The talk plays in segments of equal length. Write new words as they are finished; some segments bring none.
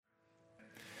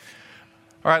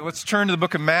All right, let's turn to the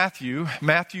book of Matthew,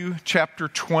 Matthew chapter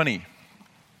 20.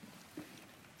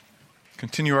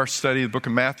 Continue our study of the book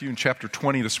of Matthew in chapter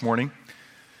 20 this morning.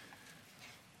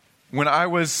 When I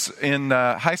was in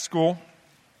high school,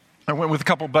 I went with a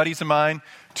couple buddies of mine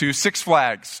to Six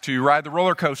Flags to ride the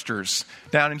roller coasters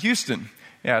down in Houston.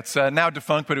 Yeah, it's now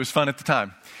defunct, but it was fun at the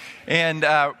time. And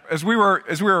as we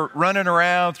were running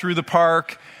around through the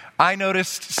park, I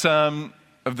noticed some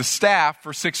of the staff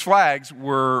for Six Flags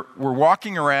were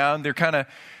walking around. They're kind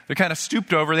of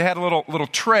stooped over. They had a little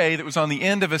tray that was on the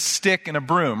end of a stick and a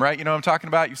broom, right? You know what I'm talking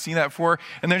about? You've seen that before.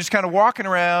 And they're just kind of walking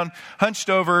around,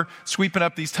 hunched over, sweeping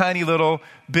up these tiny little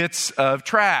bits of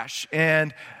trash.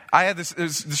 And I had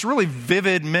this really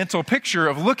vivid mental picture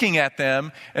of looking at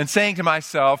them and saying to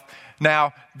myself,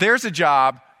 now, there's a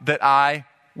job that I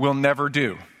will never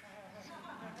do.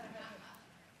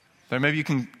 So maybe you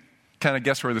can kind of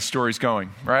guess where the story's going,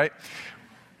 right?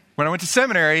 When I went to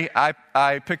seminary,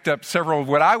 I picked up several of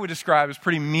what I would describe as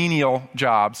pretty menial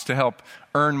jobs to help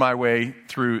earn my way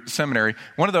through seminary.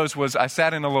 One of those was I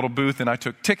sat in a little booth and I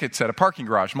took tickets at a parking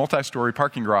garage, multi-story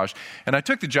parking garage. And I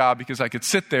took the job because I could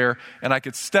sit there and I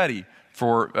could study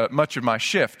for much of my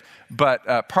shift.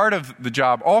 But part of the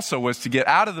job also was to get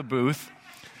out of the booth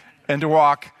and to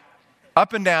walk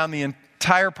up and down the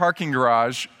entire parking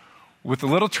garage with a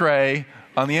little tray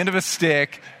on the end of a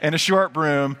stick and a short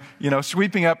broom,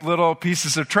 sweeping up little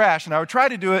pieces of trash. And I would try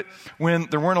to do it when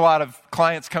there weren't a lot of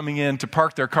clients coming in to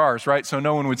park their cars, right? So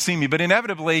no one would see me. But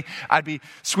inevitably, I'd be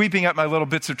sweeping up my little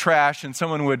bits of trash and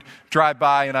someone would drive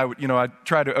by and I'd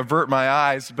try to avert my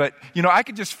eyes. But, I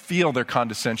could just feel their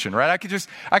condescension, right?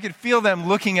 I could feel them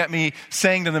looking at me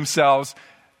saying to themselves,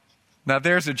 now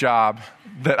there's a job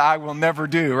that I will never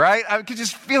do, right? I could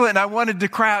just feel it. And I wanted to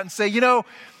cry out and say,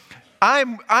 I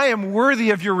am worthy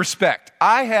of your respect.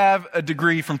 I have a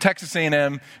degree from Texas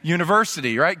A&M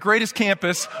University, right? Greatest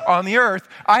campus on the earth.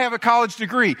 I have a college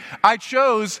degree. I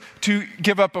chose to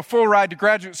give up a full ride to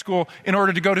graduate school in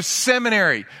order to go to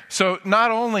seminary. So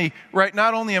not only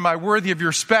am I worthy of your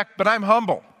respect, but I'm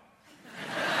humble.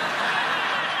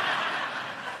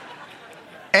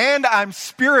 And I'm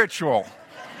spiritual.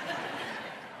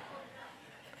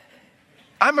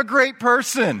 I'm a great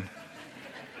person.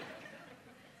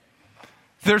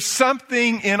 There's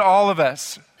something in all of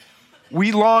us.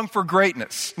 We long for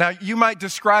greatness. Now, you might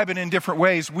describe it in different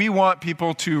ways. We want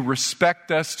people to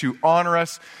respect us, to honor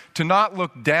us, to not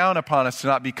look down upon us, to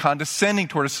not be condescending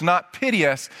toward us, to not pity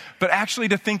us, but actually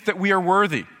to think that we are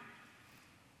worthy.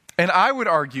 And I would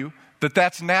argue that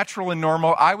that's natural and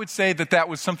normal. I would say that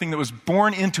was something that was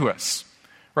born into us,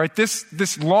 right?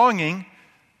 This longing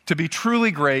to be truly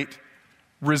great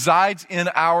resides in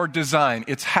our design.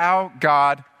 It's how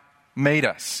God made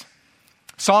us.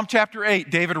 Psalm chapter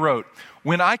 8, David wrote,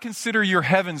 "When I consider your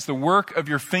heavens, the work of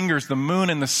your fingers, the moon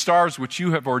and the stars which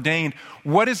you have ordained,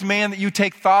 what is man that you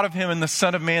take thought of him, and the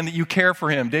son of man that you care for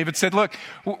him?" David said, look,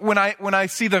 when I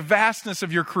see the vastness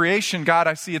of your creation, God,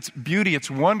 I see its beauty,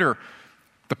 its wonder,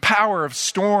 the power of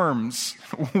storms,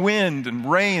 wind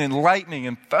and rain and lightning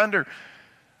and thunder.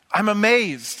 I'm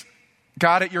amazed,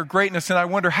 God, at your greatness, and I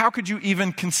wonder, how could you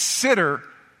even consider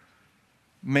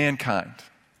mankind?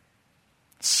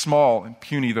 Small and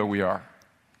puny though we are.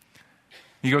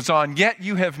 He goes on, "Yet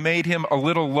you have made him a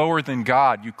little lower than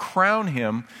God. You crown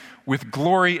him with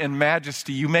glory and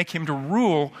majesty. You make him to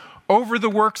rule over the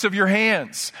works of your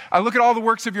hands." I look at all the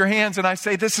works of your hands and I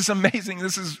say, this is amazing.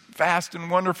 This is vast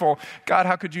and wonderful. God,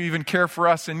 how could you even care for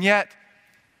us? And yet,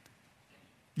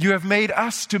 you have made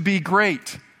us to be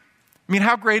great. I mean,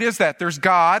 how great is that? There's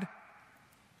God,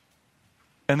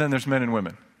 and then there's men and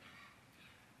women.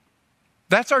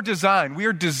 That's our design. We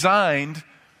are designed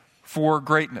for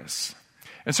greatness.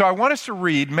 And so I want us to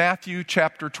read Matthew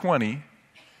chapter 20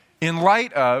 in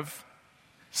light of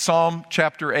Psalm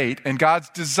chapter 8 and God's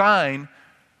design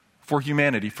for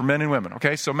humanity, for men and women.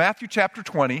 Okay, so Matthew chapter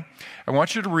 20, I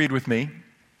want you to read with me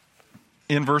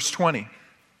in verse 20.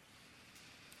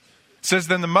 It says,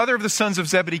 "Then the mother of the sons of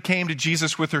Zebedee came to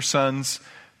Jesus with her sons,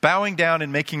 bowing down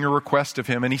and making a request of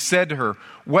him. And he said to her,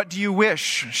 'What do you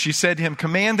wish?' She said to him,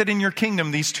 'Command that in your kingdom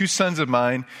these two sons of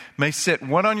mine may sit,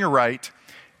 one on your right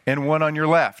and one on your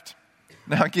left.'"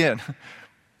 Now again,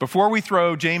 before we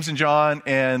throw James and John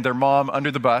and their mom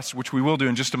under the bus, which we will do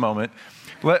in just a moment,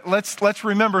 let's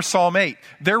remember Psalm 8.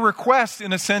 Their request,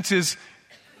 in a sense, is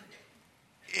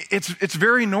it's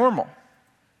very normal.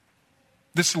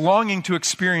 This longing to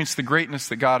experience the greatness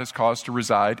that God has caused to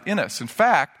reside in us. In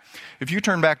fact, if you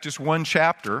turn back just one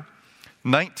chapter,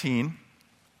 19,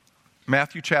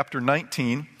 Matthew chapter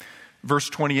 19, verse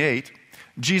 28,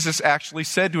 Jesus actually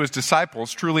said to his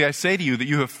disciples, "Truly I say to you that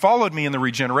you have followed me in the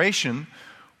regeneration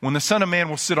When the Son of Man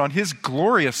will sit on his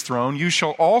glorious throne, you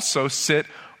shall also sit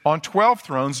on 12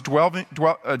 thrones,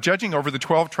 judging over the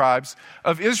 12 tribes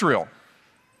of Israel.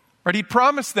 Right? He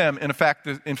promised them, in fact,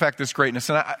 this greatness.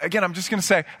 And I'm just going to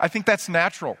say, I think that's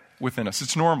natural within us.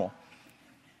 It's normal.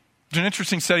 There's an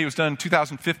interesting study that was done in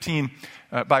 2015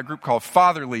 by a group called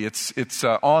Fatherly. It's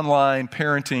online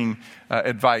parenting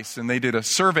advice. And they did a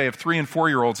survey of 3- and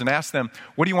 4-year-olds and asked them,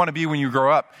 what do you want to be when you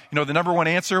grow up? The number one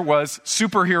answer was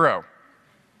superhero,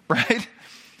 right?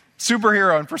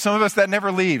 Superhero. And for some of us, that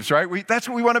never leaves, right? That's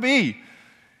what we want to be.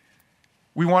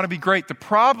 We want to be great. The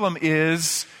problem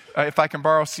is, if I can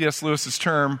borrow C.S. Lewis's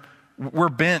term, we're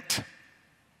bent.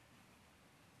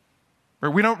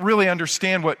 We don't really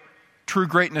understand what true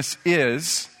greatness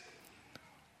is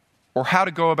or how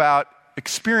to go about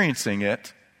experiencing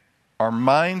it. Our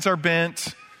minds are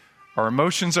bent. Our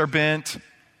emotions are bent.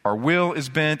 Our will is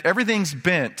bent. Everything's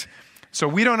bent. So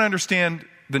we don't understand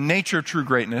the nature of true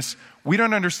greatness. We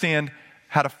don't understand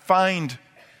how to find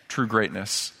true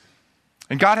greatness.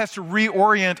 And God has to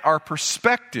reorient our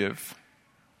perspective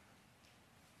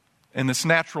in this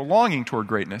natural longing toward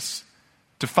greatness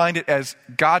to find it as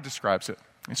God describes it.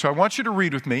 And so I want you to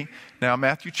read with me now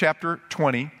Matthew chapter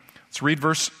 20. Let's read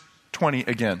verse 20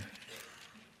 again.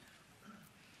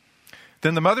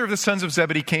 Then the mother of the sons of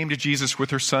Zebedee came to Jesus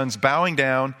with her sons, bowing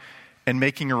down and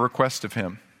making a request of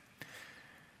him.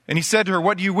 And he said to her,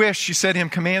 "What do you wish?" She said to him,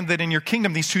 "Command that in your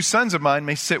kingdom these 2 sons of mine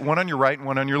may sit, one on your right and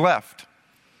one on your left."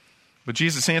 But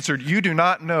Jesus answered, "You do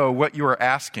not know what you are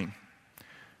asking.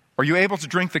 Are you able to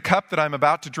drink the cup that I'm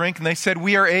about to drink?" And they said,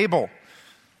 "We are able."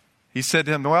 He said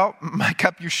to them, "Well, my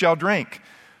cup you shall drink.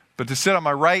 But to sit on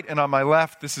my right and on my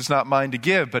left, this is not mine to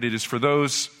give, but it is for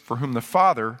those for whom the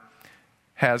Father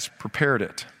has prepared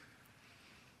it."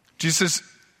 Jesus says,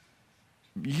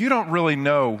 you don't really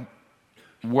know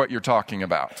what you're talking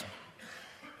about.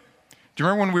 Do you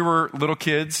remember when we were little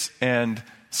kids and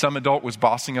some adult was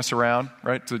bossing us around,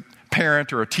 right? It's a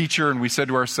parent or a teacher, and we said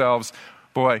to ourselves,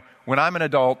 boy, when I'm an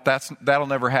adult, that'll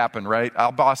never happen, right?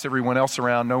 I'll boss everyone else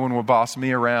around. No one will boss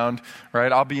me around,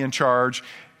 right? I'll be in charge.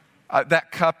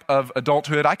 That cup of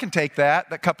adulthood, I can take that.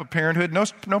 That cup of parenthood,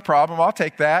 no problem. I'll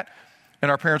take that. And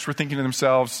our parents were thinking to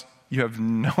themselves, you have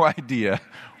no idea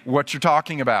what you're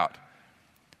talking about.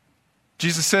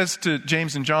 Jesus says to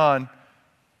James and John,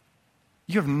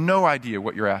 you have no idea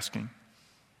what you're asking.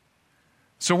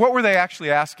 So what were they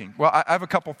actually asking? Well, I have a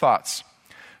couple thoughts.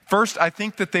 First, I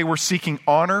think that they were seeking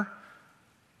honor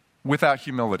without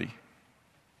humility.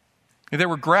 They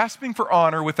were grasping for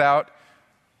honor without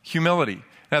humility.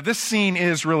 Now, this scene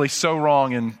is really so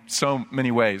wrong in so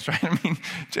many ways, right? I mean,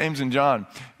 James and John,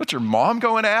 what's your mom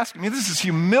going to ask? I mean, this is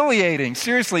humiliating.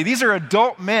 Seriously, these are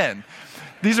adult men.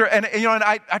 And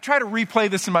I try to replay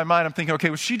this in my mind. I'm thinking, okay,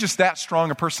 was she just that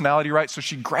strong a personality, right? So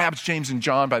she grabs James and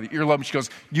John by the earlobe and she goes,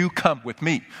 "You come with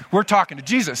me. We're talking to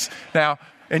Jesus now.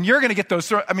 And you're going to get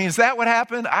those." I mean, is that what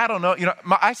happened? I don't know.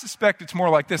 I suspect it's more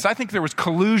like this. I think there was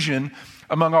collusion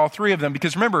among all 3 of them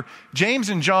because remember, James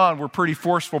and John were pretty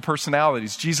forceful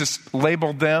personalities. Jesus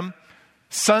labeled them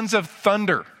sons of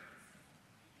thunder.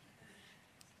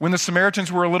 When the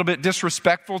Samaritans were a little bit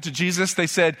disrespectful to Jesus, they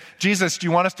said, "Jesus, do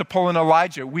you want us to pull in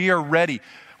Elijah? We are ready.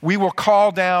 We will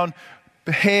call down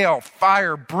hail,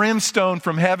 fire, brimstone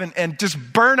from heaven and just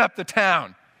burn up the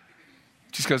town."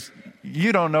 Jesus goes,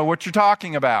 "You don't know what you're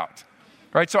talking about."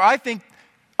 Right? So I think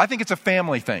it's a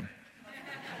family thing.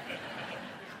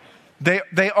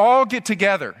 They all get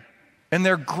together and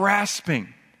they're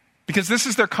grasping because this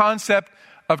is their concept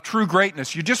of true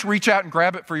greatness. You just reach out and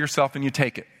grab it for yourself and you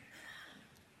take it.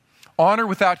 Honor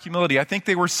without humility. I think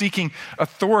they were seeking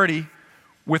authority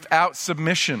without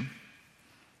submission.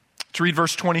 Let's read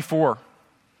verse 24.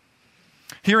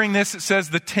 Hearing this, it says,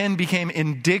 the 10 became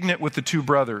indignant with the 2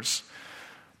 brothers.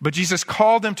 But Jesus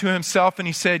called them to himself and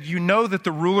he said, "You know that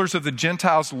the rulers of the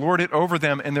Gentiles lord it over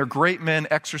them, and their great men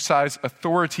exercise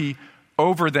authority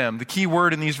over them." The key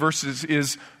word in these verses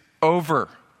is over.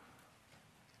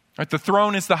 Right? The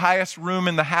throne is the highest room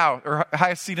in the house, or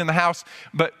highest seat in the house.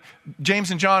 But James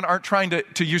and John aren't trying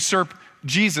to usurp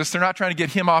Jesus. They're not trying to get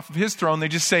him off of his throne. They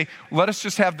just say, let us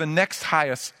just have the next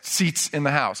highest seats in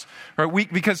the house.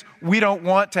 Right? Because we don't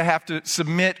want to have to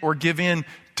submit or give in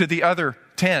to the other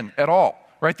 10 at all.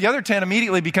 Right? The other 10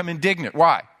 immediately become indignant.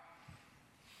 Why?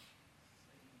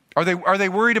 Are they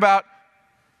worried about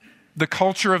the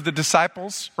culture of the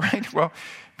disciples? Right? Well,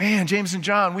 man, James and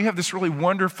John, we have this really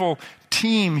wonderful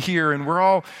team here, and we're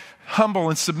all humble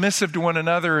and submissive to one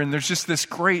another, and there's just this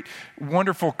great,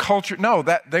 wonderful culture. No,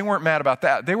 they weren't mad about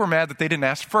that. They were mad that they didn't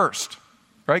ask first,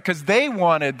 right? Because they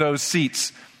wanted those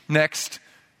seats next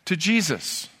to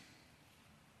Jesus.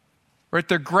 Right?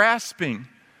 They're grasping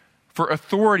for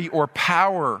authority or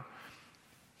power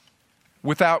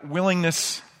without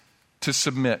willingness to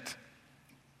submit.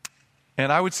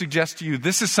 And I would suggest to you,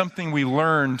 this is something we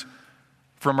learned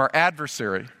from our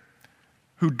adversary,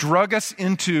 who drug us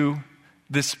into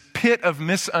this pit of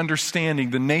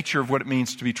misunderstanding the nature of what it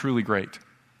means to be truly great.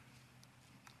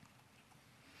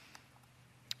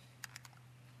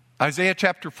 Isaiah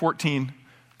chapter 14,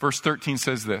 verse 13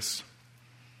 says this: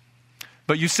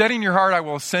 "But you said in your heart, I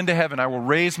will ascend to heaven. I will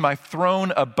raise my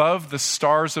throne above the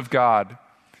stars of God.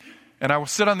 And I will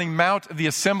sit on the mount of the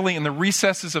assembly in the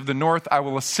recesses of the north. I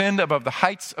will ascend above the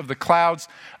heights of the clouds.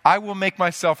 I will make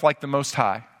myself like the Most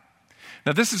High."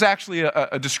 Now, this is actually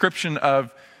a description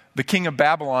of the king of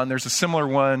Babylon. There's a similar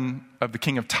one of the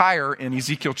king of Tyre in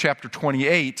Ezekiel chapter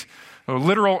 28.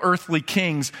 Literal earthly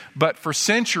kings. But for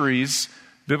centuries,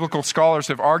 biblical scholars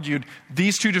have argued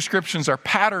these two descriptions are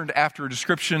patterned after a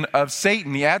description of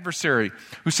Satan, the adversary,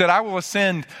 who said, "I will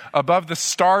ascend above the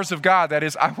stars of God." That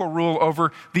is, I will rule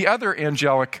over the other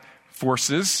angelic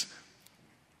forces.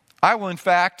 I will, in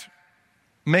fact,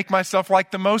 make myself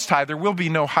like the Most High. There will be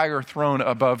no higher throne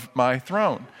above my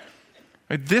throne.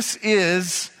 Right? This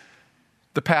is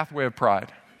the pathway of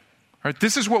pride. Right?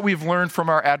 This is what we've learned from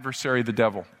our adversary, the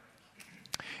devil.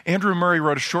 Andrew Murray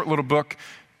wrote a short little book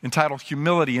entitled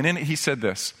Humility, and in it he said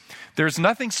this: "There's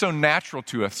nothing so natural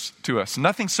to us,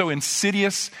 nothing so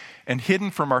insidious and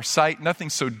hidden from our sight, nothing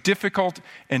so difficult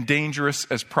and dangerous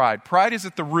as pride." Pride is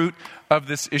at the root of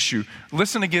this issue.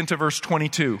 Listen again to verse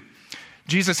 22.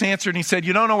 Jesus answered and he said,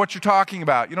 "You don't know what you're talking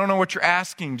about. You don't know what you're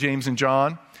asking, James and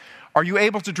John. Are you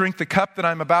able to drink the cup that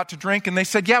I'm about to drink?" And they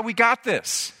said, "Yeah, we got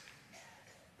this."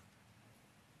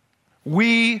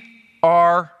 We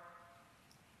are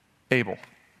able.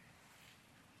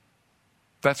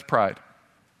 That's pride.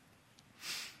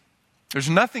 There's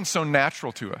nothing so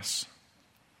natural to us.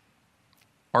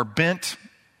 Our bent,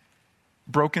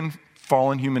 broken,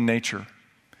 fallen human nature.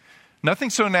 Nothing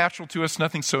so natural to us,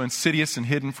 nothing so insidious and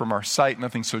hidden from our sight,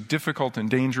 nothing so difficult and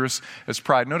dangerous as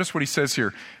pride. Notice what he says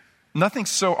here. Nothing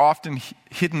so often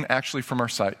hidden actually from our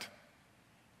sight.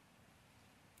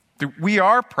 We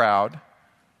are proud,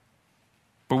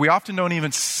 but we often don't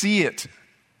even see it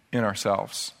in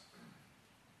ourselves.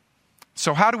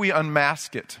 So how do we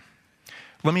unmask it?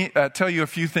 Let me tell you a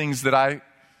few things that I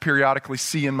periodically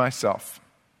see in myself.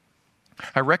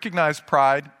 I recognize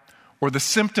pride, or the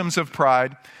symptoms of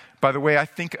pride, by the way I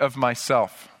think of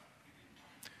myself.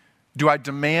 Do I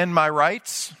demand my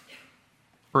rights,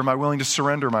 or am I willing to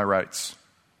surrender my rights?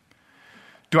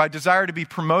 Do I desire to be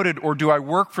promoted, or do I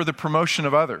work for the promotion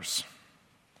of others?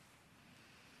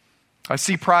 I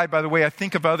see pride by the way I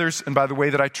think of others and by the way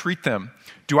that I treat them.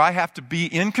 Do I have to be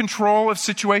in control of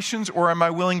situations, or am I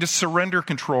willing to surrender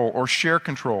control or share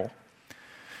control?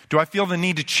 Do I feel the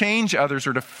need to change others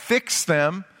or to fix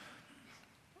them,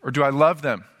 or do I love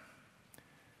them?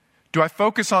 Do I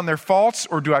focus on their faults,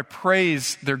 or do I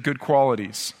praise their good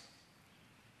qualities?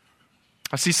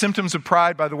 I see symptoms of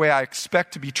pride by the way I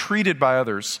expect to be treated by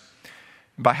others,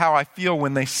 by how I feel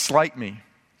when they slight me.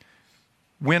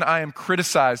 When I am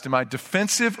criticized, am I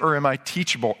defensive or am I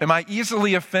teachable? Am I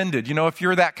easily offended? You know, if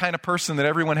you're that kind of person that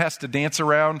everyone has to dance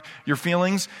around your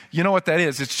feelings, you know what that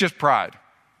is. It's just pride.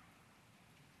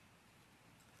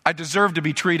 I deserve to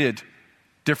be treated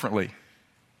differently.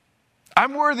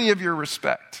 I'm worthy of your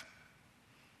respect.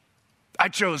 I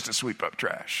chose to sweep up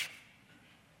trash.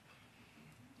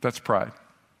 That's pride.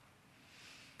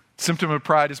 Symptom of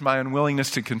pride is my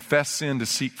unwillingness to confess sin, to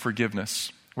seek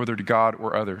forgiveness, whether to God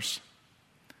or others.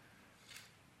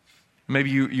 Maybe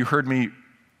you heard me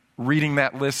reading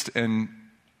that list and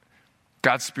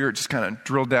God's Spirit just kind of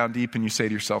drilled down deep and you say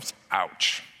to yourselves,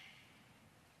 ouch.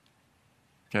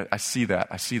 Yeah, I see that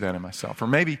in myself. Or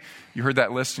maybe you heard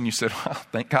that list and you said, well,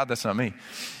 thank God that's not me.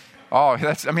 Oh, I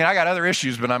got other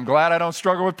issues, but I'm glad I don't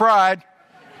struggle with pride.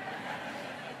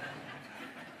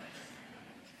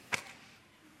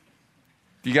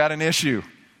 You got an issue.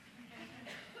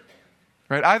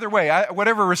 Right? Either way,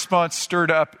 whatever response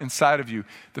stirred up inside of you,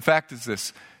 the fact is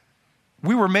this: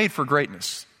 we were made for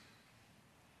greatness.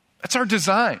 That's our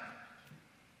design.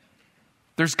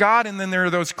 There's God, and then there are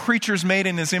those creatures made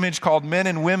in His image called men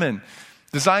and women,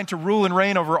 designed to rule and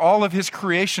reign over all of His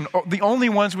creation, the only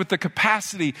ones with the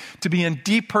capacity to be in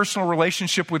deep personal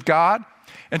relationship with God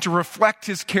and to reflect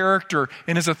His character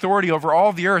and His authority over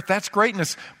all the earth. That's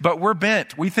greatness, but we're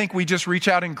bent. We think we just reach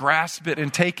out and grasp it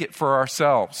and take it for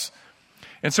ourselves.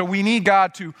 And so we need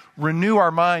God to renew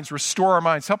our minds, restore our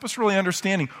minds, help us really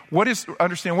understand what is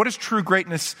true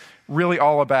greatness really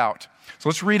all about. So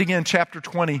let's read again chapter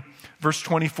 20, verse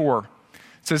 24. It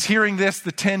says, hearing this,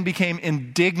 the 10 became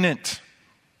indignant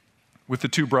with the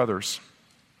two brothers.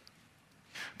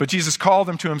 But Jesus called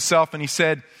them to himself and he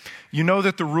said, "You know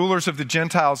that the rulers of the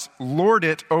Gentiles lord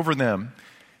it over them,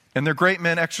 and their great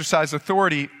men exercise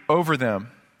authority over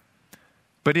them.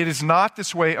 But it is not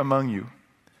this way among you.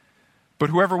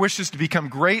 But whoever wishes to become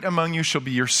great among you shall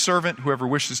be your servant. Whoever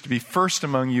wishes to be first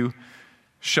among you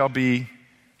shall be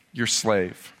your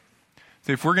slave."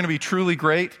 So if we're going to be truly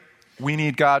great, we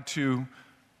need God to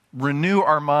renew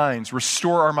our minds,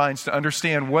 restore our minds to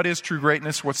understand what is true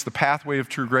greatness, what's the pathway of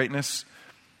true greatness,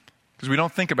 because we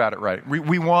don't think about it right.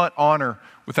 We want honor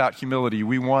without humility.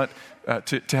 We want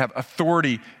to have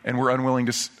authority, and we're unwilling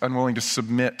to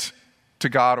submit to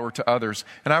God or to others.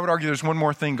 And I would argue there's one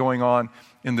more thing going on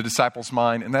in the disciples'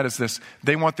 mind, and that is this: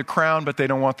 they want the crown, but they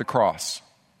don't want the cross.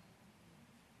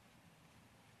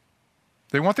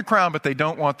 They want the crown, but they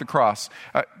don't want the cross.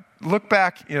 Look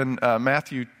back in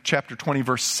Matthew chapter 20,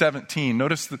 verse 17.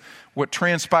 Notice what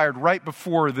transpired right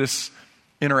before this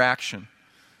interaction.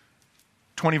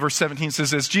 20 verse 17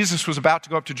 says, "As Jesus was about to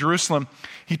go up to Jerusalem,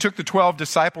 he took the 12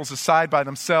 disciples aside by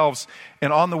themselves,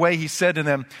 and on the way he said to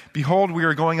them, 'Behold, we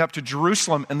are going up to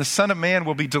Jerusalem, and the Son of Man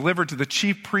will be delivered to the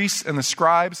chief priests and the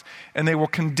scribes, and they will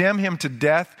condemn him to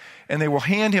death, and they will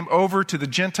hand him over to the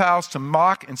Gentiles to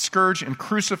mock and scourge and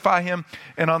crucify him,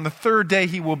 and on the third day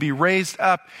he will be raised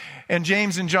up.'" And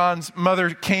James and John's mother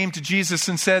came to Jesus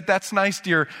and said, "That's nice,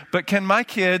 dear, but can my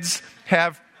kids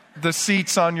have the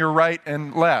seats on your right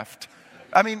and left?"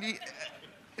 I mean,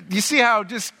 you see how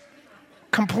just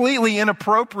completely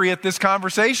inappropriate this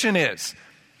conversation is.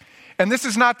 And this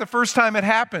is not the first time it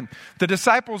happened. The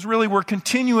disciples really were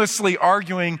continuously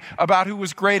arguing about who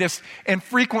was greatest, and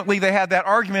frequently they had that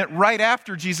argument right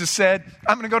after Jesus said,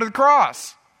 "I'm going to go to the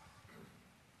cross."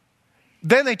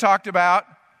 Then they talked about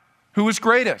who was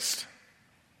greatest.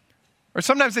 Or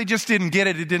sometimes they just didn't get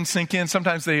it. It didn't sink in.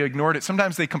 Sometimes they ignored it.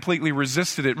 Sometimes they completely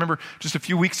resisted it. Remember, just a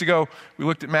few weeks ago, we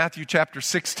looked at Matthew chapter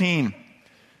 16.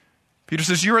 Peter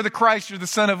says, "You are the Christ, you're the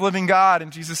Son of living God."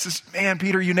 And Jesus says, "Man,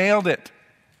 Peter, you nailed it.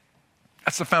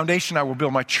 That's the foundation I will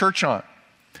build my church on.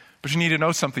 But you need to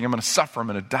know something. I'm going to suffer. I'm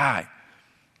going to die.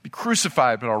 Be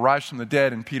crucified, but I'll rise from the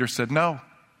dead." And Peter said, "No.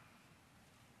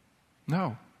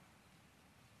 No."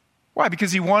 Why?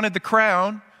 Because he wanted the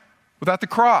crown without the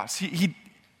cross. He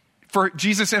for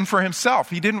Jesus and for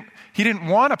himself. He didn't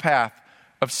want a path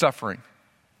of suffering.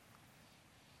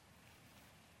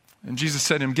 And Jesus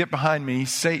said to him, "Get behind me,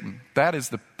 Satan." That is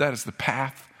the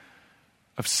path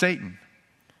of Satan.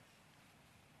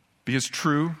 Because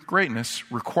true greatness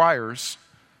requires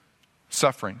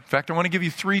suffering. In fact, I want to give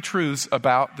you 3 truths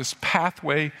about this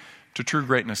pathway to true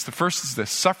greatness. The first is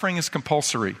this: suffering is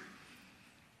compulsory.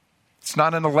 It's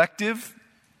not an elective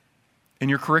in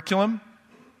your curriculum.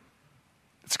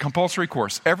 It's a compulsory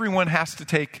course. Everyone has to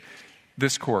take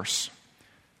this course.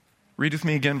 Read with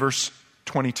me again, verse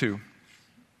 22.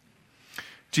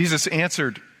 Jesus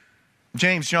answered,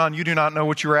 "James, John, you do not know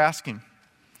what you are asking.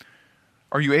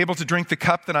 Are you able to drink the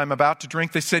cup that I'm about to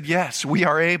drink?" They said, "Yes, we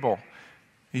are able."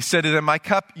 He said to them, "My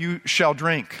cup you shall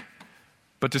drink,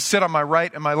 but to sit on my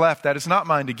right and my left, that is not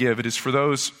mine to give. It is for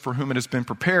those for whom it has been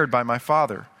prepared by my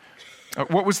Father."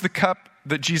 What was the cup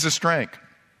that Jesus drank?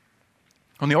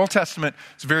 In the Old Testament,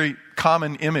 it's a very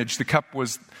common image. The cup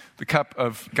was the cup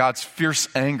of God's fierce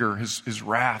anger, his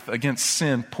wrath against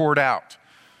sin poured out.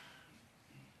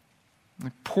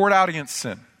 Poured out against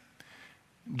sin.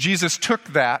 Jesus took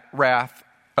that wrath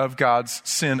of God's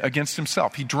sin against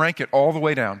himself. He drank it all the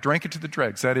way down, drank it to the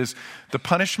dregs. That is the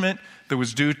punishment that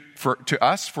was due to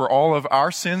us for all of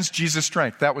our sins. Jesus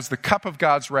drank. That was the cup of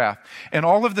God's wrath. And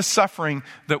all of the suffering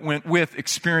that went with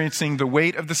experiencing the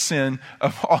weight of the sin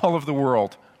of all of the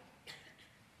world.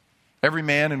 Every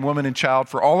man and woman and child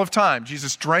for all of time.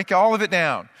 Jesus drank all of it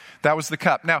down. That was the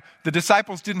cup. Now, the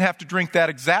disciples didn't have to drink that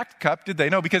exact cup, did they?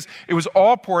 No, because it was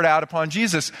all poured out upon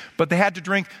Jesus. But they had to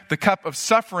drink the cup of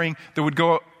suffering that would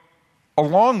go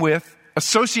along with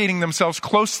associating themselves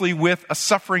closely with a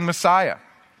suffering Messiah,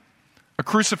 a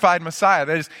crucified Messiah.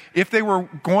 That is, if they were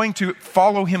going to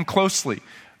follow him closely,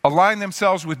 align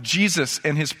themselves with Jesus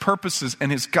and his purposes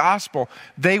and his gospel,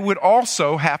 they would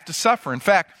also have to suffer. In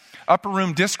fact, Upper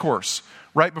Room Discourse,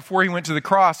 right before he went to the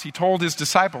cross, he told his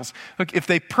disciples, "Look, if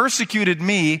they persecuted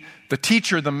me, the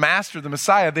teacher, the master, the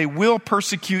Messiah, they will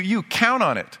persecute you. Count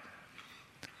on it."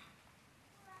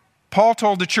 Paul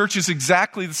told the churches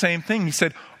exactly the same thing. He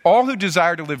said, all who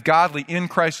desire to live godly in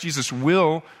Christ Jesus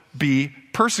will be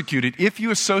persecuted. If you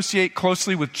associate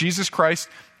closely with Jesus Christ,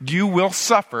 you will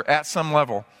suffer at some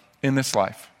level in this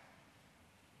life.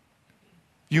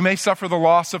 You may suffer the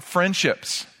loss of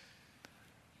friendships.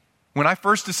 When I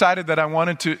first decided that I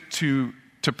wanted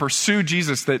to pursue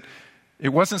Jesus, that it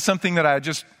wasn't something that I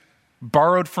just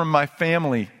borrowed from my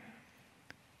family,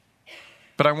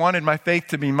 but I wanted my faith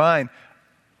to be mine.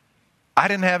 I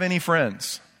didn't have any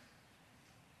friends.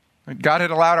 God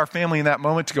had allowed our family in that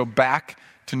moment to go back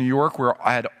to New York where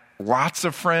I had lots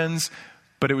of friends,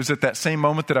 but it was at that same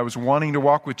moment that I was wanting to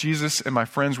walk with Jesus and my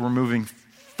friends were moving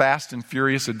fast and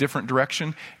furious a different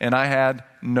direction, and I had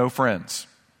no friends.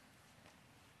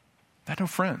 I had no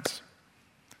friends.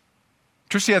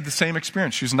 Tracy had the same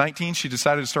experience. She was 19. She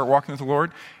decided to start walking with the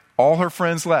Lord. All her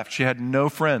friends left. She had no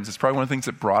friends. It's probably one of the things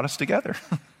that brought us together.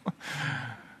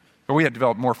 But we had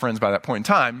developed more friends by that point in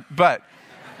time. But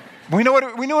we know what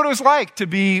it was like to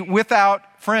be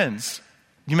without friends.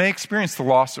 You may experience the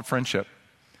loss of friendship.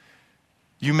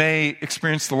 You may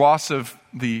experience the loss of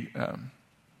the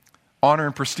honor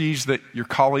and prestige that your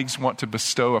colleagues want to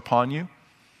bestow upon you.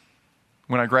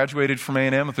 When I graduated from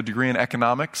A&M with a degree in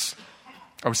economics,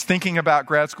 I was thinking about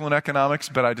grad school in economics,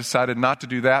 but I decided not to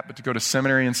do that, but to go to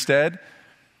seminary instead.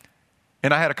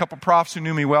 And I had a couple profs who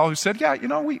knew me well who said, yeah,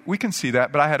 we can see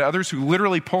that. But I had others who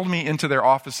literally pulled me into their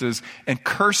offices and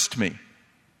cursed me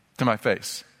to my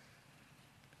face.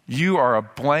 You are a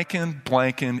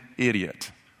blanking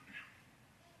idiot.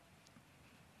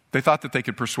 They thought that they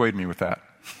could persuade me with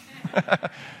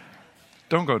that.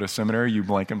 Don't go to seminary, you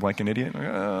blanking idiot.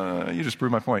 You just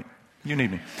proved my point. You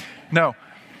need me. No.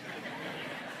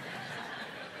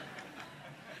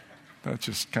 That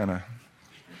just kind of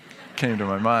came to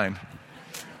my mind.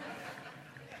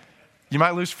 You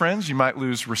might lose friends. You might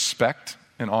lose respect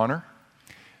and honor.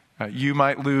 You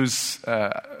might lose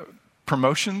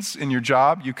promotions in your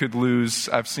job. You could lose,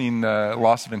 I've seen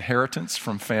loss of inheritance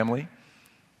from family.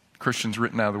 Christians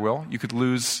written out of the will. You could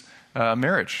lose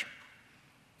marriage.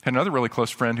 Had another really close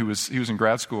friend he was in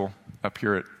grad school up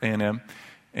here at A&M,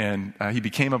 and he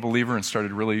became a believer and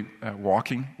started really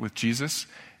walking with Jesus,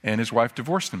 and his wife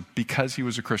divorced him because he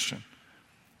was a Christian.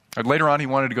 Later on, he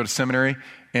wanted to go to seminary,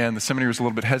 and the seminary was a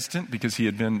little bit hesitant because he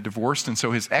had been divorced, and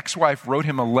so his ex-wife wrote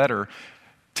him a letter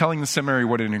telling the seminary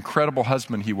what an incredible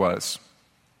husband he was.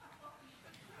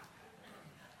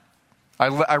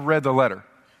 I read the letter.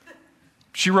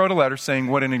 She wrote a letter saying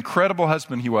what an incredible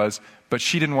husband he was, but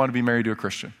she didn't want to be married to a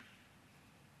Christian.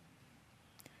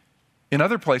 In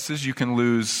other places, you can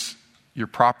lose your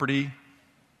property,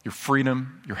 your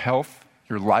freedom, your health,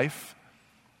 your life.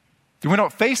 We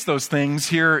don't face those things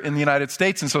here in the United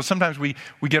States, and so sometimes we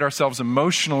get ourselves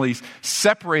emotionally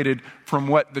separated from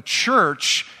what the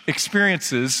church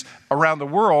experiences around the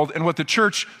world and what the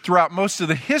church throughout most of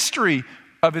the history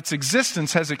of its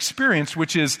existence has experienced,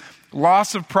 which is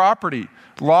loss of property,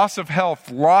 loss of health,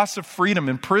 loss of freedom,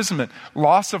 imprisonment,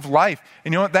 loss of life.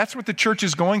 And you know what? That's what the church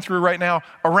is going through right now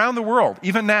around the world,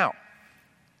 even now.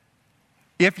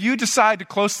 If you decide to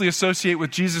closely associate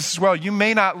with Jesus as well, you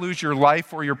may not lose your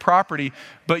life or your property,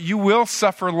 but you will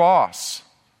suffer loss.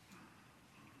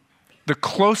 The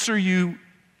closer you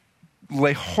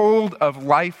lay hold of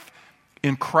life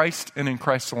in Christ and in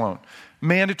Christ alone.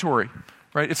 Mandatory,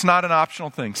 right? It's not an optional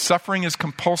thing. Suffering is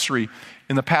compulsory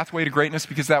in the pathway to greatness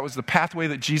because that was the pathway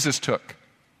that Jesus took.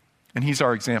 And he's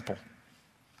our example.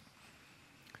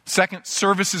 Second,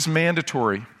 service is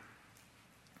mandatory.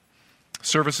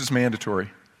 Service is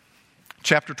mandatory.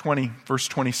 Chapter 20, verse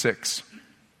 26.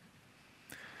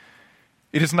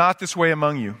 It is not this way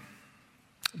among you,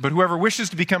 but whoever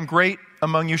wishes to become great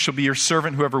among you shall be your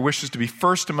servant. Whoever wishes to be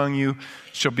first among you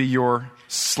shall be your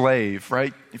slave,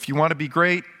 right? If you want to be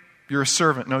great, you're a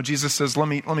servant. No, Jesus says, let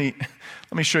me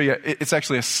show you. It's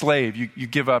actually a slave. You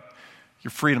give up your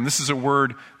freedom. This is a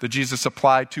word that Jesus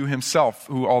applied to himself,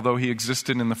 who, although he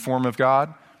existed in the form of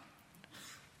God,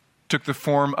 took the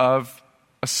form of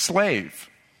a slave.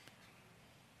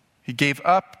 He gave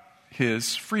up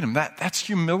his freedom. That's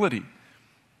humility.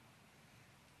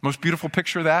 Most beautiful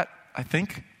picture of that, I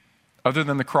think, other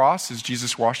than the cross, is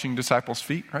Jesus washing disciples'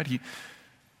 feet, right? He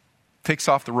takes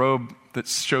off the robe that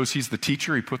shows he's the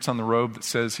teacher. He puts on the robe that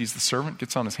says he's the servant,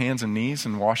 gets on his hands and knees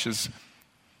and washes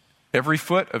every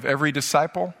foot of every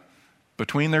disciple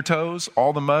between their toes,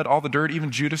 all the mud, all the dirt, even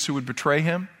Judas who would betray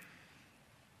him.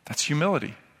 That's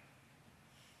humility.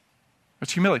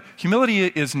 That's humility. Humility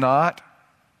is not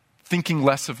thinking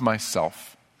less of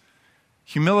myself.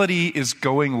 Humility is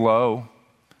going low.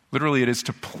 Literally, it is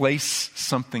to place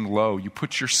something low. You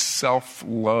put yourself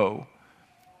low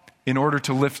in order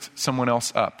to lift someone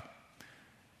else up.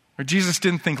 Jesus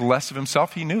didn't think less of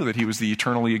himself. He knew that he was the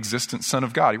eternally existent Son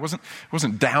of God. He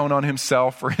wasn't down on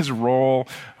himself or his role.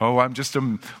 Oh, I'm just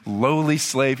a lowly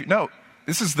slave. No.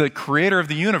 This is the creator of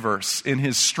the universe. In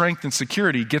his strength and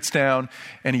security, gets down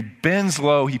and he bends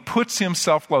low. He puts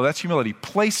himself low. That's humility,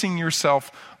 placing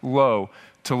yourself low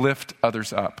to lift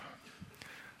others up.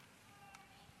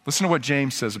 Listen to what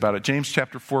James says about it. James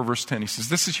chapter 4, verse 10. He says,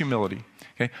 this is humility.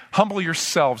 Okay? Humble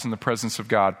yourselves in the presence of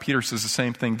God. Peter says the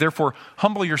same thing. Therefore,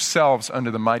 humble yourselves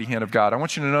under the mighty hand of God. I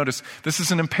want you to notice this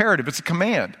is an imperative. It's a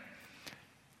command.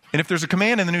 And if there's a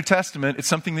command in the New Testament, it's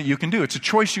something that you can do. It's a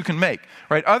choice you can make,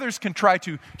 right? Others can try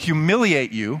to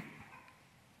humiliate you,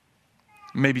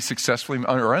 maybe successfully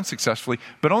or unsuccessfully,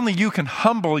 but only you can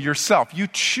humble yourself. You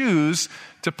choose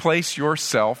to place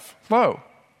yourself low.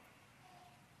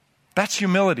 That's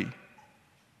humility.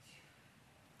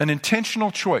 An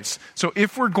intentional choice. So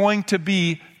if we're going to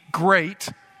be great,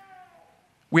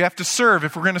 we have to serve.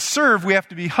 If we're going to serve, we have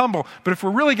to be humble. But if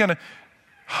we're really going to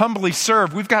humbly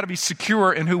serve, we've got to be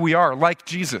secure in who we are, like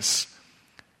Jesus.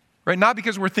 Right? Not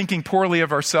because we're thinking poorly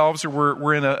of ourselves or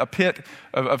we're in a pit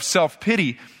of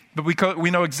self-pity, but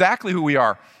we know exactly who we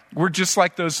are. We're just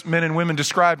like those men and women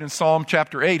described in Psalm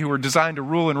chapter 8 who are designed to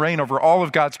rule and reign over all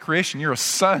of God's creation. You're a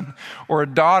son or a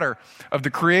daughter of the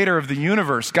creator of the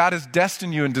universe. God has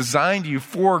destined you and designed you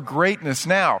for greatness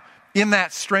now. In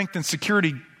that strength and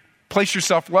security, place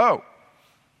yourself low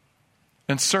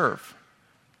and serve.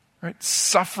 Right?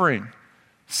 Suffering,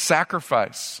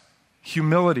 sacrifice,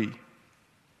 humility.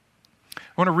 I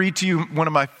want to read to you one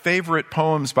of my favorite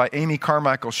poems by Amy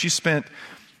Carmichael. She spent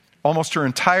almost her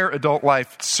entire adult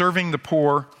life serving the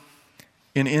poor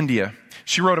in India.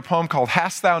 She wrote a poem called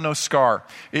Hast Thou No Scar?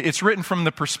 It's written from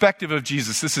the perspective of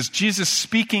Jesus. This is Jesus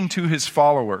speaking to his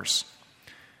followers.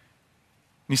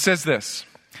 And he says this,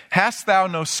 Hast thou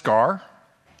no scar?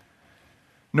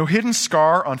 No hidden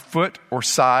scar on foot or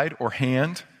side or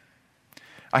hand?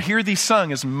 I hear thee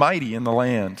sung as mighty in the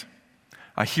land.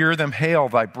 I hear them hail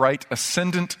thy bright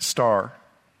ascendant star.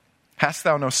 Hast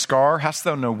thou no scar? Hast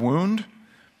thou no wound?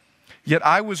 Yet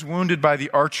I was wounded by the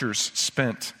archers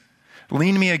spent.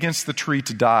 Lean me against the tree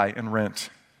to die and rent.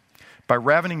 By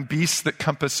ravening beasts that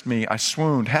compassed me, I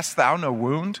swooned. Hast thou no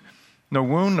wound? No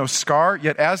wound, no scar?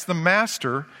 Yet as the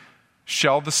master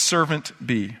shall the servant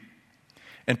be.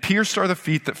 And pierced are the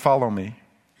feet that follow me.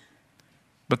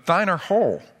 But thine are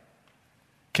whole.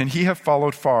 Can he have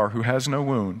followed far who has no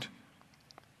wound,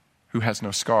 who has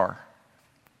no scar?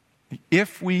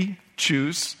 If we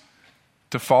choose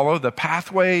to follow the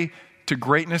pathway to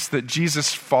greatness that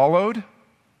Jesus followed,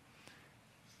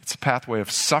 it's a pathway of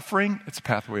suffering, it's a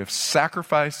pathway of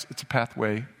sacrifice, it's a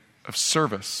pathway of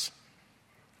service.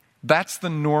 That's the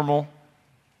normal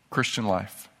Christian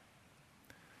life.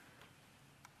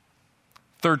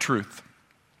 Third truth,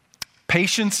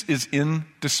 patience is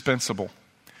indispensable.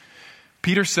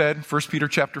 Peter said, 1 Peter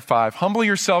chapter 5, humble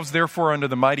yourselves therefore under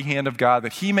the mighty hand of God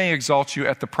that he may exalt you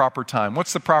at the proper time.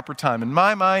 What's the proper time? In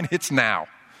my mind, it's now,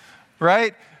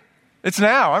 right? It's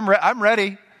now. I'm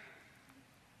ready.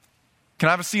 Can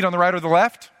I have a seat on the right or the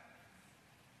left?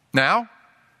 Now?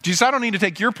 Jesus, I don't need to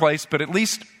take your place, but at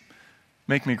least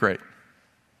make me great.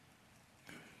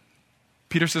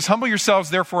 Peter says, humble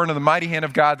yourselves therefore under the mighty hand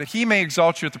of God that he may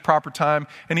exalt you at the proper time.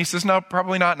 And he says, no,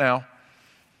 probably not now.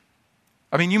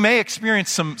 I mean, you may experience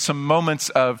some moments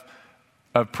of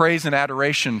praise and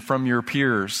adoration from your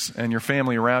peers and your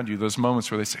family around you, those moments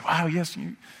where they say, wow, yes,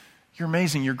 you're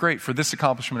amazing, you're great for this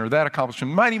accomplishment or that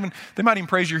accomplishment. They might even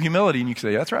praise your humility, and you can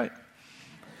say, yeah, that's right.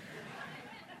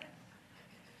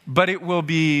 But it will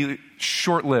be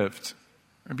short-lived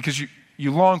because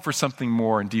you long for something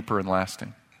more and deeper and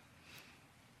lasting.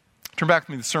 Turn back with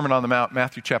me to the Sermon on the Mount,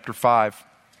 Matthew chapter 5,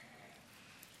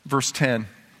 verse 10.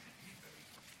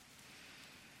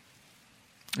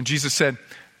 And Jesus said,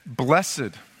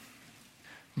 Blessed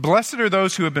are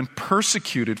those who have been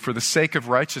persecuted for the sake of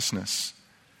righteousness,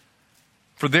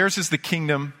 for theirs is the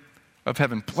kingdom of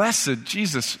heaven. Blessed,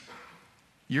 Jesus,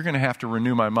 you're going to have to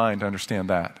renew my mind to understand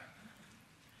that.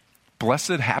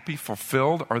 Blessed, happy,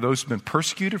 fulfilled are those who have been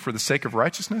persecuted for the sake of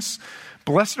righteousness.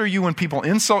 Blessed are you when people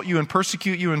insult you and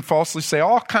persecute you and falsely say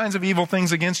all kinds of evil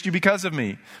things against you because of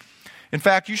me. In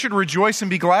fact, you should rejoice and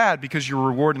be glad because your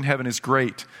reward in heaven is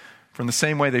great. From the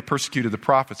same way they persecuted the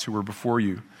prophets who were before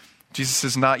you. Jesus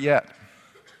says, not yet.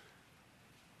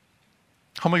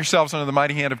 Humble yourselves under the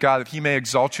mighty hand of God that he may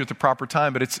exalt you at the proper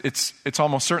time, but it's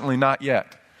almost certainly not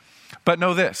yet. But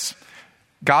know this,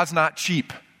 God's not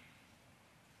cheap.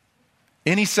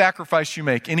 Any sacrifice you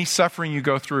make, any suffering you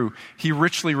go through, he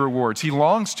richly rewards. He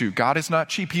longs to. God is not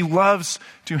cheap. He loves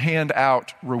to hand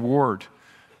out reward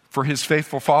for his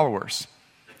faithful followers.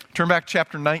 Turn back to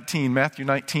chapter 19, Matthew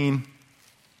 19,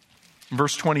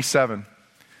 verse 27.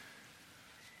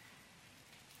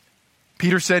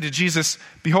 Peter said to Jesus,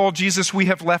 behold, Jesus, we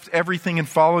have left everything and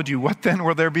followed you. What then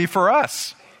will there be for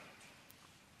us?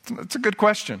 That's a good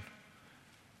question.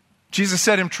 Jesus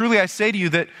said to him, truly I say to you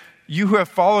that you who have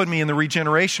followed me in the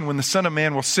regeneration, when the Son of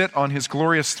Man will sit on his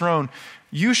glorious throne,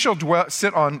 You shall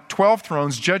sit on 12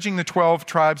 thrones, judging the 12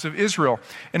 tribes of Israel.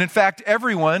 And in fact,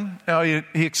 everyone, now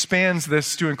he expands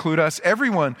this to include us,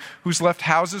 everyone who's left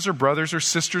houses or brothers or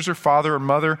sisters or father or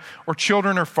mother or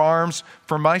children or farms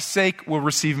for my sake will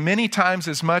receive many times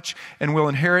as much and will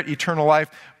inherit eternal life.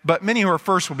 But many who are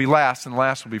first will be last and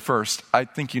last will be first. I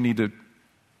think you need to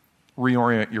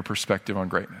reorient your perspective on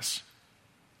greatness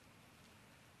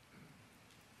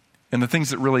and the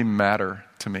things that really matter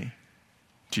to me.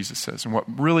 Jesus says, and what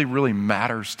really, really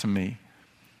matters to me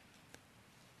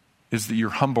is that you're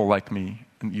humble like me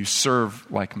and you serve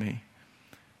like me.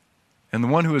 And the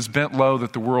one who is bent low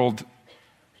that the world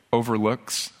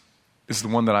overlooks is the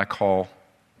one that I call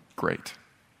great.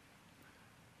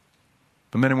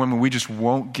 But men and women, we just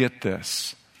won't get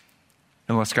this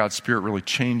unless God's Spirit really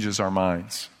changes our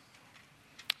minds.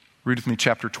 Read with me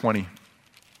chapter 20,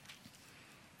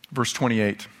 verse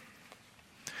 28.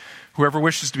 Whoever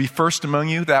wishes to be first among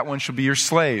you, that one shall be your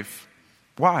slave.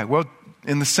 Why? Well,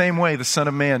 in the same way, the Son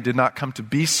of Man did not come to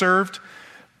be served,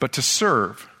 but to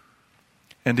serve,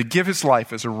 and to give his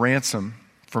life as a ransom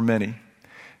for many.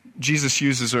 Jesus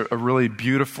uses a really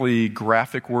beautifully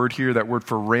graphic word here. That word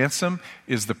for ransom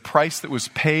is the price that was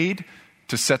paid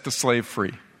to set the slave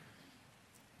free.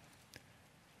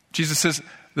 Jesus says,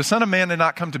 the Son of Man did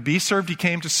not come to be served, he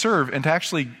came to serve and to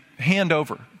actually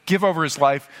give over his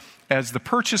life as the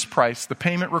purchase price, the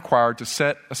payment required to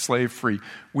set a slave free.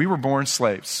 We were born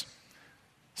slaves.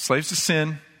 Slaves to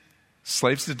sin,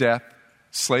 slaves to death,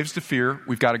 slaves to fear.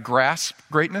 We've got to grasp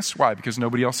greatness. Why? Because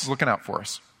nobody else is looking out for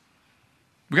us.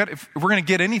 If we're going to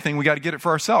get anything, we got to get it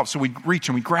for ourselves. So we reach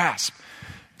and we grasp.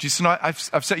 Jesus said, no,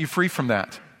 I've set you free from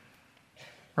that.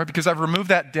 Right? Because I've removed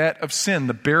that debt of sin,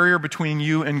 the barrier between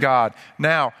you and God.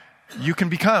 Now, you can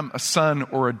become a son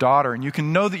or a daughter, and you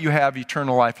can know that you have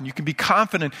eternal life, and you can be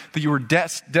confident that you were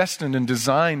destined and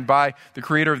designed by the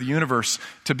creator of the universe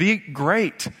to be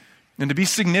great and to be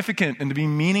significant and to be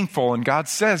meaningful. And God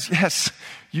says, yes,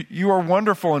 you are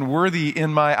wonderful and worthy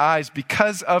in my eyes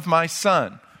because of my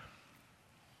Son.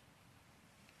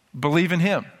 Believe in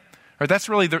him. Right? That's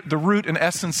really the root and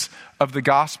essence of the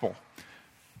gospel.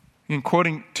 In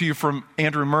quoting to you from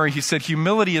Andrew Murray, he said,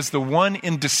 humility is the one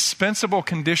indispensable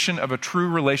condition of a true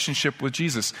relationship with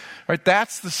Jesus. Right?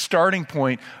 That's the starting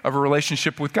point of a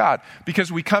relationship with God.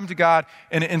 Because we come to God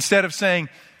and instead of saying,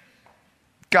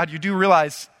 God, you do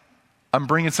realize I'm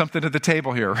bringing something to the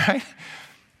table here, right?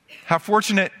 How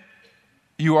fortunate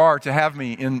you are to have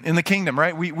me in the kingdom,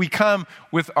 right? We come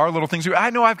with our little things. I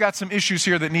know I've got some issues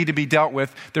here that need to be dealt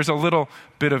with. There's a little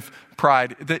bit of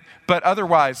pride. But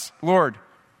otherwise, Lord,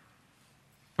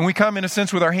 and we come in a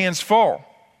sense with our hands full.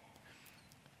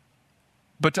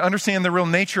 But to understand the real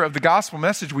nature of the gospel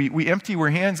message, we empty our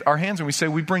hands and we say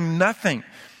we bring nothing.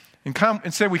 And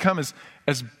instead we come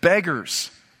as beggars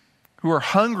who are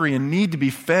hungry and need to be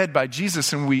fed by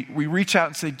Jesus. And we reach out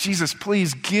and say, Jesus,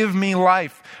 please give me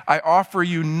life. I offer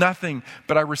you nothing,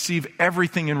 but I receive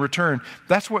everything in return.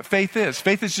 That's what faith is.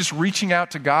 Faith is just reaching out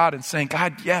to God and saying,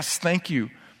 God, yes, thank you.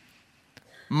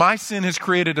 My sin has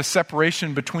created a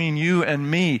separation between you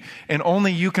and me, and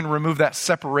only you can remove that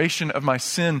separation of my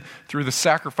sin through the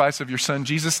sacrifice of your Son,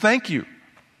 Jesus. Thank you.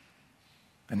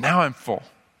 And now I'm full.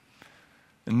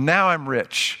 And now I'm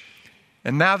rich.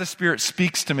 And now the Spirit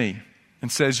speaks to me and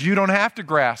says, you don't have to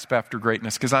grasp after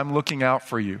greatness because I'm looking out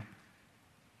for you.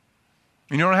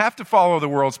 And you don't have to follow the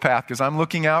world's path because I'm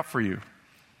looking out for you.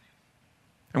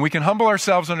 And we can humble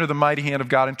ourselves under the mighty hand of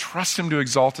God and trust him to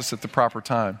exalt us at the proper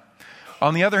time.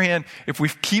 On the other hand, if we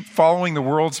keep following the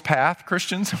world's path,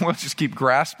 Christians, and we'll just keep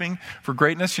grasping for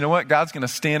greatness, you know what? God's going to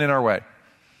stand in our way.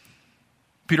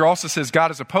 Peter also says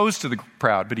God is opposed to the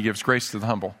proud, but he gives grace to the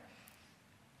humble.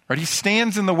 Right? He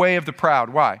stands in the way of the proud.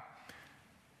 Why?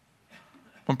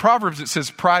 In Proverbs it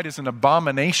says pride is an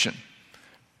abomination.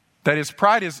 That is,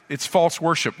 pride it's false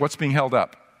worship. What's being held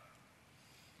up?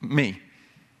 Me.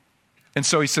 And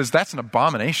so he says that's an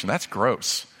abomination. That's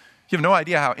gross. You have no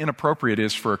idea how inappropriate it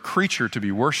is for a creature to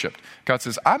be worshiped. God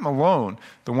says, I'm alone,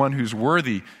 the one who's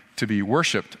worthy to be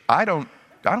worshiped. I don't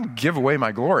give away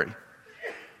my glory.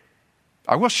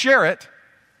 I will share it.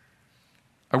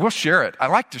 I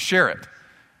like to share it.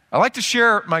 I like to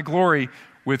share my glory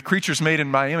with creatures made in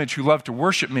my image who love to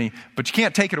worship me, but you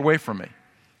can't take it away from me.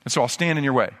 And so I'll stand in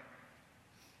your way.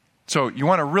 So you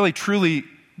want a really, truly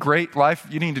great life?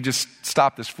 You need to just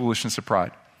stop this foolishness of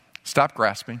pride. Stop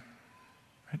grasping.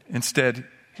 Instead,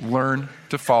 learn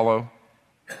to follow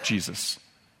Jesus.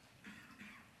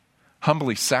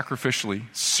 Humbly, sacrificially,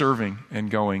 serving and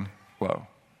going low.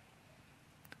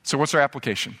 So what's our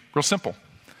application? Real simple.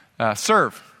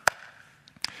 Serve.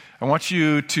 I want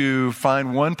you to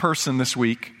find one person this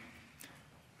week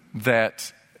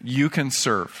that you can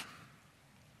serve,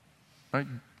 right?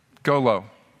 Go low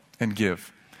and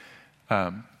give.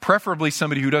 Preferably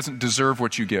somebody who doesn't deserve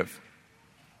what you give.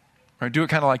 Right? Do it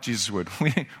kind of like Jesus would.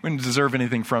 We didn't deserve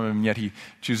anything from him, yet he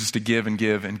chooses to give and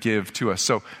give and give to us.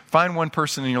 So find one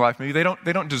person in your life. Maybe they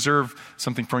don't deserve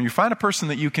something from you. Find a person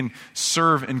that you can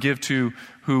serve and give to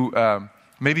who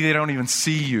maybe they don't even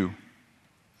see you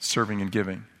serving and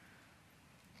giving.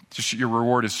 Just your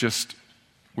reward is just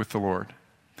with the Lord.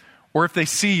 Or if they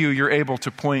see you, you're able to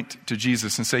point to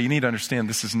Jesus and say, you need to understand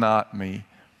this is not me.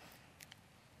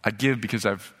 I give because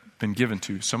I've been given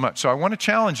to so much. So I want to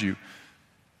challenge you,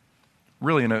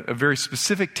 really in a very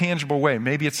specific, tangible way.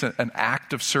 Maybe it's an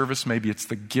act of service. Maybe it's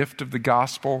the gift of the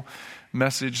gospel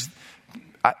message.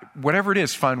 Whatever it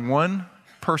is, find one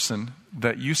person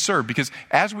that you serve. Because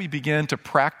as we begin to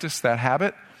practice that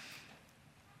habit,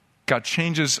 God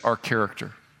changes our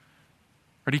character.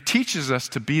 Right? He teaches us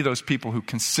to be those people who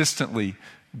consistently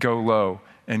go low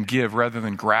and give rather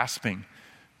than grasping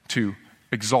to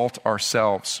exalt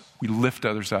ourselves. We lift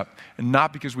others up. And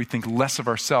not because we think less of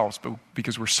ourselves, but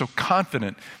because we're so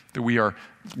confident that we are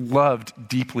loved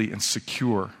deeply and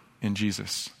secure in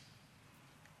Jesus.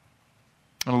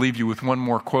 I'm going to leave you with one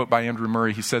more quote by Andrew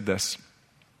Murray. He said this: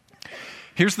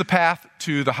 "Here's the path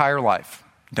to the higher life.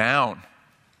 Down,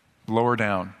 lower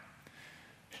down.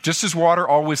 Just as water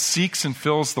always seeks and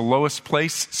fills the lowest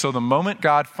place, so the moment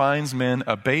God finds men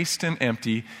abased and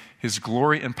empty, his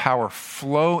glory and power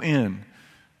flow in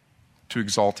to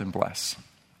exalt and bless."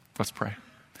 Let's pray.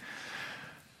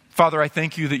 Father, I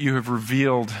thank you that you have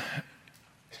revealed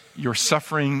your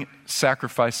suffering,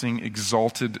 sacrificing,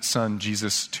 exalted Son,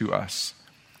 Jesus, to us.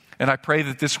 And I pray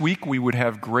that this week we would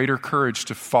have greater courage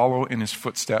to follow in his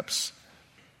footsteps,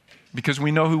 because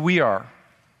we know who we are.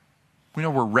 We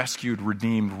know we're rescued,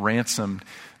 redeemed, ransomed,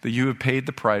 that you have paid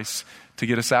the price to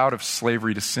get us out of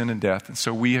slavery to sin and death. And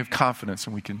so we have confidence,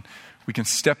 and we can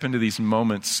step into these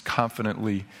moments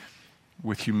confidently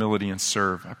with humility and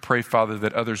serve. I pray, Father,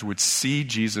 that others would see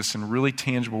Jesus in really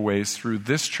tangible ways through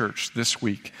this church this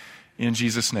week. In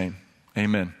Jesus' name,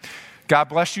 amen. God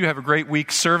bless you. Have a great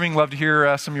week serving. Love to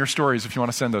hear some of your stories if you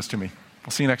want to send those to me.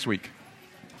 I'll see you next week.